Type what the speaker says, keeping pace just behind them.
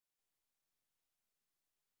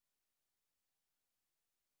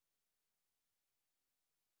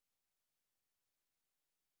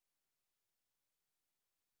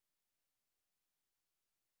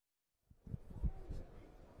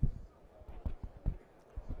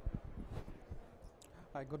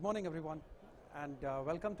Hi, good morning everyone, and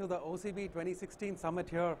welcome to the OCB 2016 Summit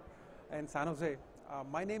here in San Jose.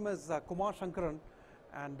 My name is Kumar Sankaran,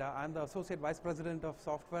 and I'm the Associate Vice President of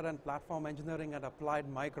Software and Platform Engineering at Applied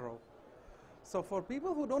Micro. So for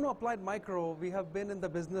people who don't know Applied Micro, we have been in the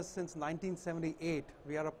business since 1978.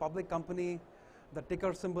 We are a public company. The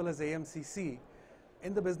ticker symbol is AMCC.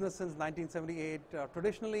 In the business since 1978,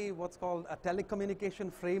 traditionally what's called a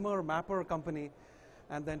telecommunication framer mapper company.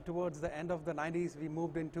 And then towards the end of the 90s, we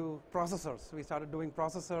moved into processors. We started doing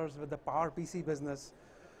processors with the Power PC business.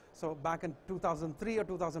 So back in 2003 or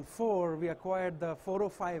 2004, we acquired the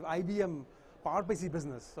 405 IBM Power PC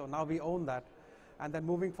business. So now we own that. And then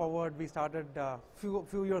moving forward, we started,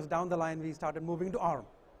 few years down the line, we started moving to ARM.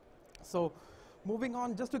 So moving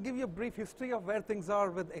on, just to give you a brief history of where things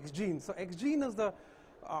are with XGene. So XGene is the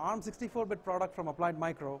ARM 64-bit product from Applied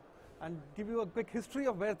Micro. And give you a quick history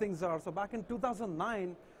of where things are. So back in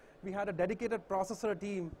 2009, we had a dedicated processor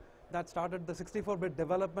team that started the 64-bit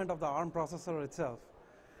development of the ARM processor itself.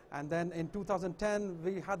 And then in 2010,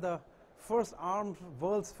 we had the first ARM,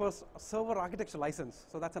 world's first server architecture license.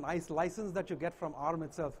 So that's a nice license that you get from ARM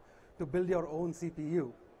itself to build your own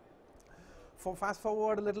CPU. For fast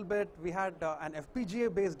forward a little bit, we had an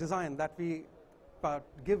FPGA-based design that we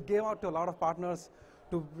gave out to a lot of partners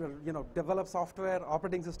to develop software,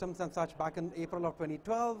 operating systems and such back in April of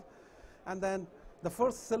 2012. And then the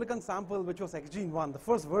first silicon sample, which was XGene 1, the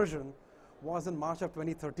first version, was in March of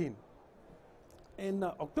 2013. In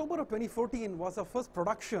October of 2014 was our first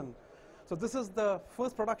production. So this is the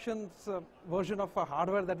first production version of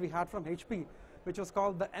hardware that we had from HP, which was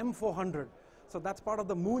called the M400. So that's part of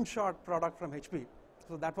the Moonshot product from HP.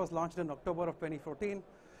 So that was launched in October of 2014.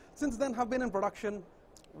 Since then, have been in production.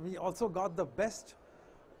 We also got the best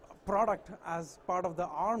product as part of the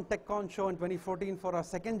ARM TechCon show in 2014 for our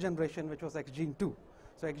second generation, which was XGene 2.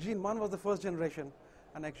 So XGene 1 was the first generation,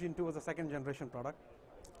 and XGene 2 was the second generation product.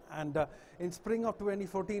 And in spring of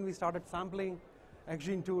 2014, we started sampling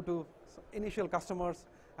XGene 2 to initial customers,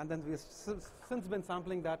 and then we've since been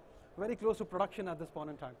sampling that very close to production at this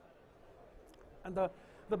point in time. And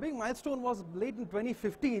the big milestone was late in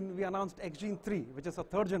 2015, we announced XGene 3, which is a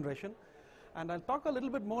third generation. And I'll talk a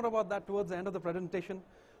little bit more about that towards the end of the presentation.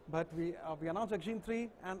 But we announced XGene 3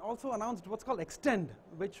 and also announced what's called Extend,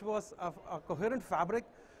 which was a coherent fabric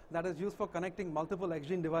that is used for connecting multiple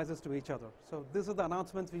XGene devices to each other. So these are the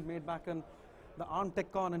announcements we made back in the ARM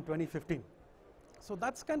TechCon in 2015. So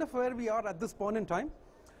that's kind of where we are at this point in time.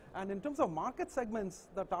 And in terms of market segments,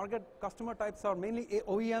 the target customer types are mainly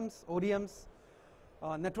OEMs, ODMs,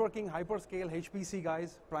 networking, hyperscale, HPC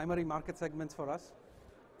guys, primary market segments for us.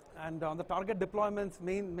 And on the target deployments,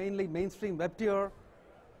 mainly mainstream web tier,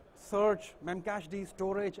 search, memcached,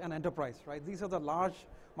 storage, and enterprise. Right? These are the large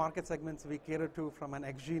market segments we cater to from an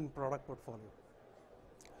XGene product portfolio.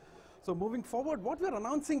 So moving forward, what we're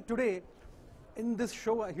announcing today in this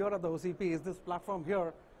show here at the OCP is this platform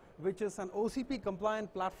here, which is an OCP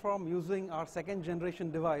compliant platform using our second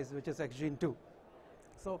generation device, which is XGene 2.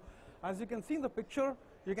 So as you can see in the picture,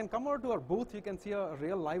 you can come over to our booth. You can see a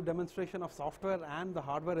real live demonstration of software and the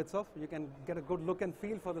hardware itself. You can get a good look and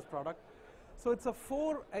feel for this product. So it's a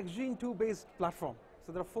 4 XGene 2 based platform.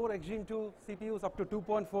 So there are 4 XGene 2 CPUs up to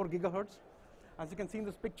 2.4 gigahertz. As you can see in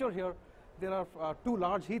this picture here, there are 2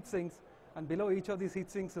 large heat sinks, and below each of these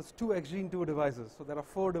heat sinks is 2 XGene 2 devices. So there are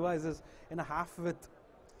 4 devices in a half-width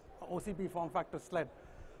OCP form factor sled.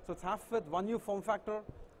 So it's half-width, 1U form factor,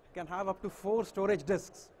 can have up to 4 storage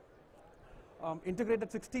disks.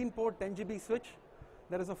 Integrated 16-port 10 GB switch.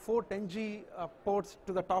 There is a 4 10G ports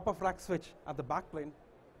to the top of rack switch at the back plane.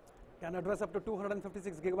 Can address up to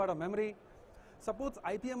 256 gigabyte of memory. Supports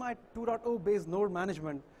IPMI 2.0 based node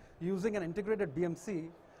management using an integrated BMC.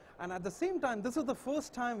 And at the same time, this is the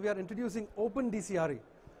first time we are introducing OpenDCRE.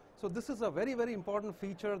 So this is a very, very important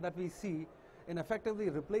feature that we see in effectively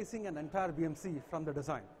replacing an entire BMC from the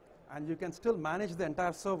design. And you can still manage the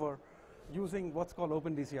entire server using what's called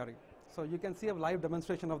OpenDCRE. So you can see a live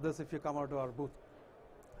demonstration of this if you come out to our booth.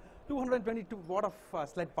 222 watt of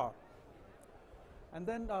sled power. And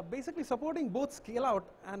then basically supporting both scale out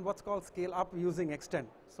and what's called scale up using Extend.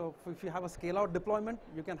 So if you have a scale out deployment,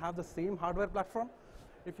 you can have the same hardware platform.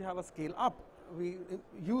 If you have a scale up, we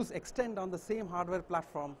use Extend on the same hardware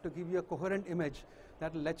platform to give you a coherent image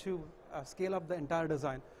that will let you scale up the entire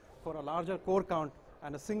design for a larger core count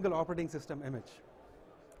and a single operating system image.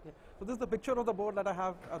 Yeah. So this is the picture of the board that I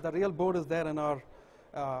have. The real board is there in our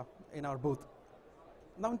booth.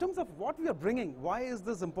 Now in terms of what we are bringing, why is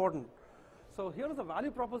this important? So here is a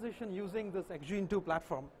value proposition using this XGene 2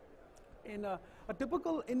 platform. In a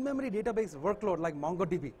typical in-memory database workload like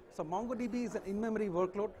MongoDB. So MongoDB is an in-memory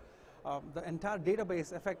workload. the entire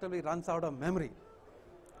database effectively runs out of memory.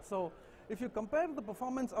 So if you compare the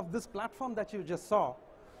performance of this platform that you just saw,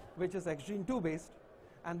 which is XGene 2 based,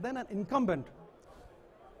 and then an incumbent,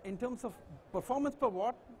 in terms of performance per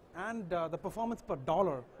watt and the performance per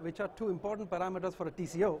dollar, which are two important parameters for a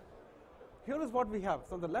TCO, here is what we have.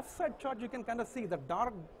 So on the left side chart, you can kind of see the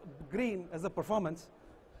dark green is the performance,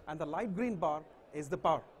 and the light green bar is the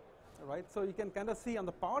power, right? So you can kind of see on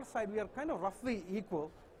the power side, we are kind of roughly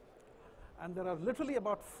equal, and there are literally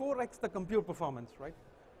about 4x the compute performance, right,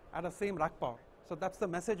 at the same rack power. So that's the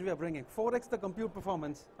message we are bringing, 4x the compute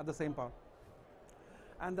performance at the same power.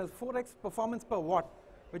 And there's 4x performance per watt,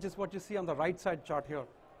 which is what you see on the right side chart here.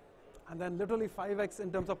 And then literally 5x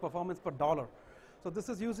in terms of performance per dollar. So this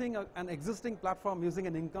is using an existing platform, using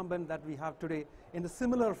an incumbent that we have today in a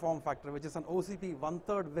similar form factor, which is an OCP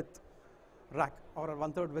 1/3 width rack or a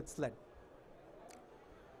 1/3 width sled.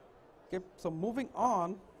 Okay, so moving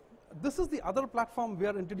on, this is the other platform we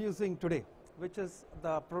are introducing today, which is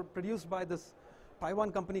produced by this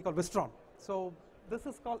Taiwan company called Wistron. So this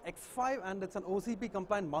is called X5, and it's an OCP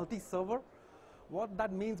compliant multi-server. What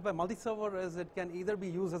that means by multi-server is it can either be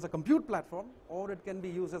used as a compute platform or it can be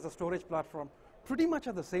used as a storage platform pretty much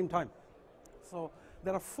at the same time. So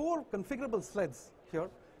there are 4 configurable sleds here.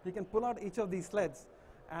 You can pull out each of these sleds,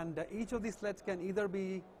 and each of these sleds can either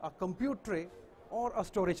be a compute tray or a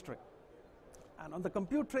storage tray. And on the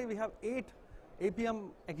compute tray, we have 8 APM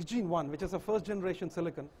XGene 1, which is a first generation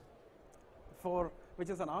silicon, which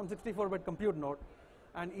is an ARM64-bit compute node.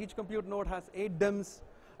 And each compute node has 8 DIMMs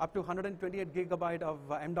up to 128 gigabyte of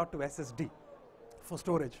M.2 SSD for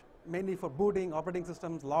storage, mainly for booting, operating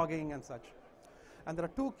systems, logging, and such. And there are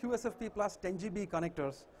 2 QSFP plus 10 GB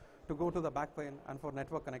connectors to go to the backplane and for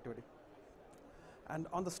network connectivity. And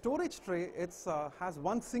on the storage tray, it has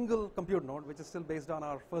one single compute node, which is still based on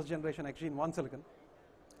our first generation XGene 1 silicon,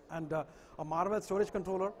 and a Marvell storage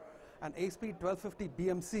controller, an ASP 1250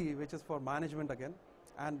 BMC, which is for management again,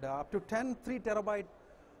 and up to 10 3 terabyte,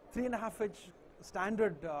 3.5-inch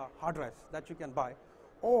standard hard drives that you can buy,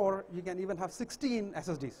 or you can even have 16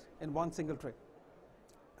 SSDs in one single tray.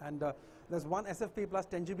 And there's one SFP plus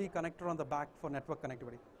 10 GB connector on the back for network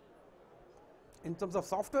connectivity. In terms of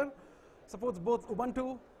software, supports both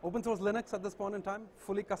Ubuntu, open source Linux at this point in time,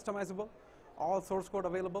 fully customizable, all source code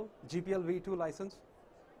available, GPL v2 license.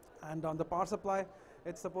 And on the power supply,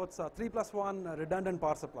 it supports 3+1 redundant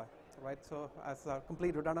power supply, right? So as a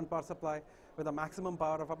complete redundant power supply with a maximum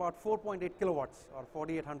power of about 4.8 kilowatts or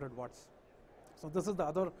 4,800 watts. So this is the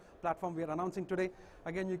other platform we are announcing today.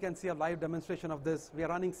 Again, you can see a live demonstration of this. We are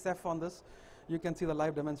running Ceph on this. You can see the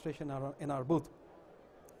live demonstration in our booth.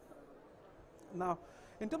 Now,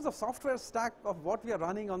 in terms of software stack of what we are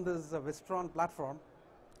running on this Wistron platform,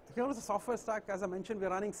 here is the software stack. As I mentioned, we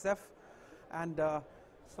are running Ceph, and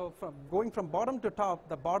so going from bottom to top,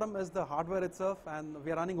 the bottom is the hardware itself, and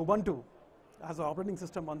we are running Ubuntu as an operating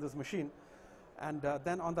system on this machine. And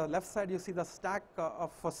then on the left side, you see the stack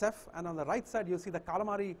for Ceph, and on the right side, you see the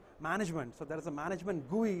Calamari management. So there is a management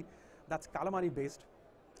GUI that's Calamari based,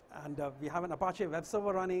 and we have an Apache web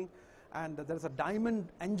server running, and there is a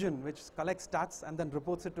Diamond engine which collects stats and then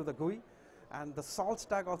reports it to the GUI. And the Salt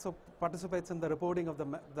stack also participates in the reporting of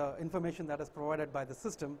the information that is provided by the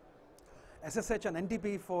system. SSH and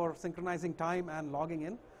NTP for synchronizing time and logging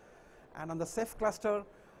in. And on the Ceph cluster,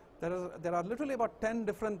 there are literally about 10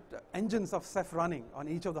 different engines of Ceph running on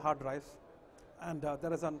each of the hard drives. And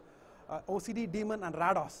there is an OCD daemon and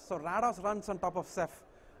Rados. So Rados runs on top of Ceph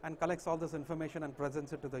and collects all this information and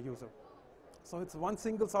presents it to the user. So it's one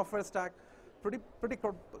single software stack, pretty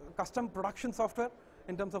custom production software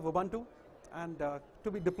in terms of Ubuntu, and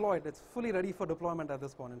to be deployed. It's fully ready for deployment at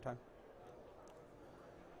this point in time.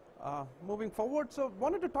 Moving forward, so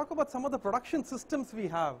wanted to talk about some of the production systems we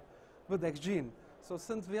have with XGene. So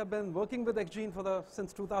since we have been working with XGene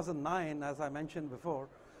since 2009, as I mentioned before,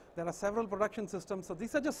 there are several production systems. So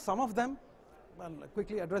these are just some of them. I'll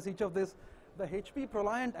quickly address each of this. The HP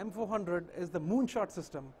ProLiant M400 is the moonshot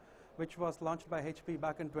system, which was launched by HP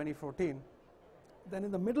back in 2014. Then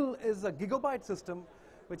in the middle is a gigabyte system,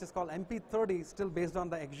 which is called MP30, still based on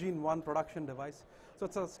the XGene 1 production device. So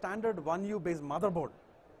it's a standard 1U based motherboard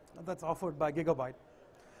that's offered by Gigabyte.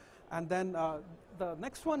 And then the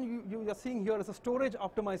next one you are seeing here is a storage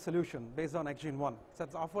optimized solution based on XGene 1. So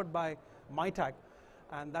it's offered by MyTag,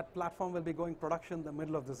 and that platform will be going production in the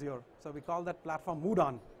middle of this year. So we call that platform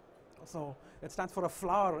Mudan. So it stands for a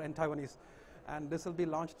flower in Taiwanese, and this will be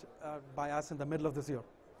launched by us in the middle of this year.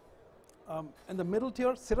 In the middle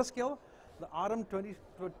tier, Cirruscale, the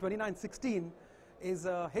RM2916 is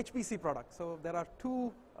a HPC product. So there are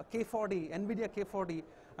two K40, NVIDIA K40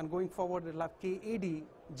 and going forward it'll have K80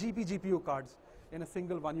 GPU cards in a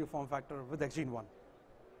single 1U form factor with Xgene 1.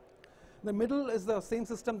 The middle is the same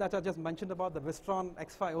system that I just mentioned about, the Wistron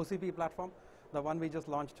X5 OCP platform, the one we just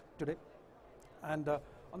launched today. And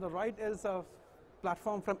on the right is a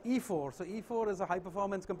platform from E4. So E4 is a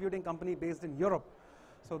high-performance computing company based in Europe.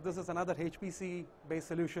 So this is another HPC-based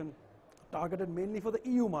solution targeted mainly for the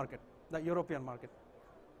EU market, the European market.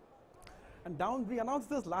 And down, we announced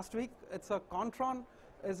this last week. It's a Contron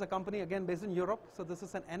is a company again based in Europe. So this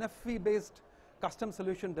is an NFV-based custom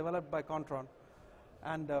solution developed by Contron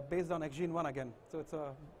and based on Xgene 1 again. So it's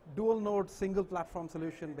a dual-node single platform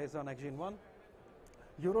solution based on Xgene 1.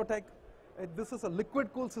 Eurotech. This is a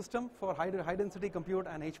liquid-cooled system for high-density compute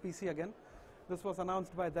and HPC again. This was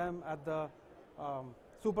announced by them at the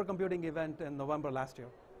supercomputing event in November last year.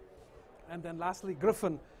 And then lastly,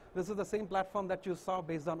 Griffin. This is the same platform that you saw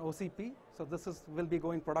based on OCP. So this will be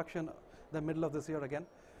going production the middle of this year again.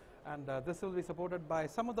 And this will be supported by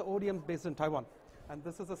some of the ODMs based in Taiwan. And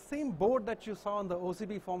this is the same board that you saw in the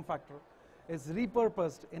OCP form factor is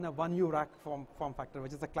repurposed in a 1U rack form factor,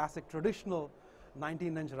 which is a classic traditional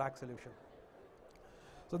 19-inch rack solution.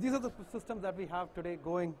 So these are the systems that we have today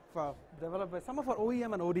going developed by some of our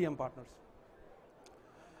OEM and ODM partners.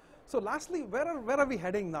 So lastly, where are we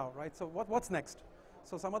heading now, right? So what's next?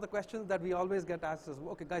 So some of the questions that we always get asked is,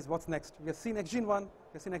 okay guys, what's next? We have seen Xgene 1, we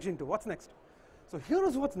have seen Xgene 2, what's next? So here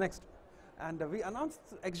is what's next. And we announced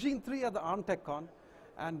Xgene 3 at the ARM TechCon,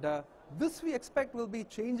 and this we expect will be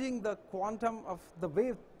changing the quantum of the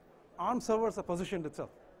way ARM servers are positioned itself.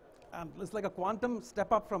 And it's like a quantum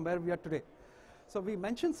step up from where we are today. So we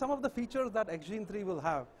mentioned some of the features that Xgene 3 will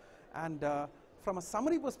have, and from a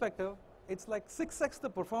summary perspective, it's like 6x the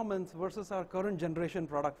performance versus our current generation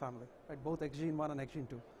product family, right? Both Xgene 1 and Xgene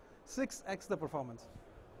 2. 6x the performance.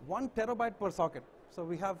 1 terabyte per socket. So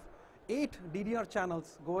we have 8 DDR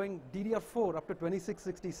channels going DDR4 up to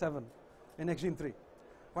 2667 in Xgene 3.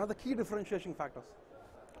 One of the key differentiation factors.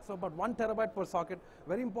 So about 1 terabyte per socket,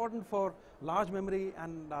 very important for large memory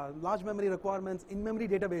and large memory requirements in memory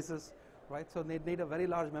databases, right? So they need a very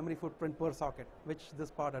large memory footprint per socket, which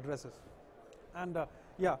this part addresses. And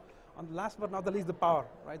yeah, and last but not the least, the power,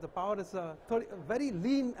 right? The power is very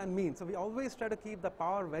lean and mean. So we always try to keep the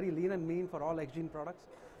power very lean and mean for all Xgene products.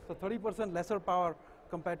 So 30% lesser power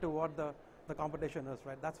compared to what the competition is,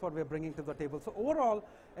 right? That's what we're bringing to the table. So overall,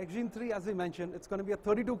 Xgene 3, as we mentioned, it's going to be a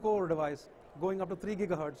 32-core device going up to 3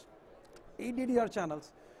 gigahertz, 8 DDR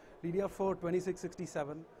channels, DDR4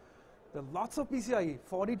 2667. There are lots of PCIe,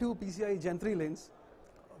 42 PCIe Gen 3 lanes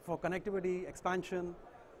for connectivity, expansion,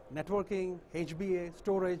 networking, HBA,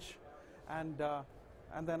 storage, and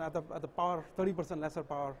then at the power, 30% lesser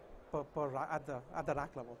power at the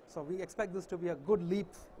rack level. So we expect this to be a good leap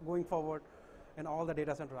going forward in all the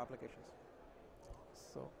data center applications.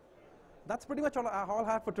 So that's pretty much all I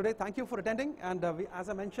have for today. Thank you for attending. And as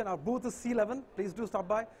I mentioned, our booth is C11. Please do stop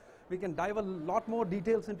by. We can dive a lot more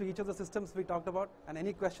details into each of the systems we talked about. And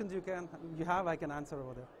any questions you have, I can answer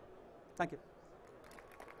over there. Thank you.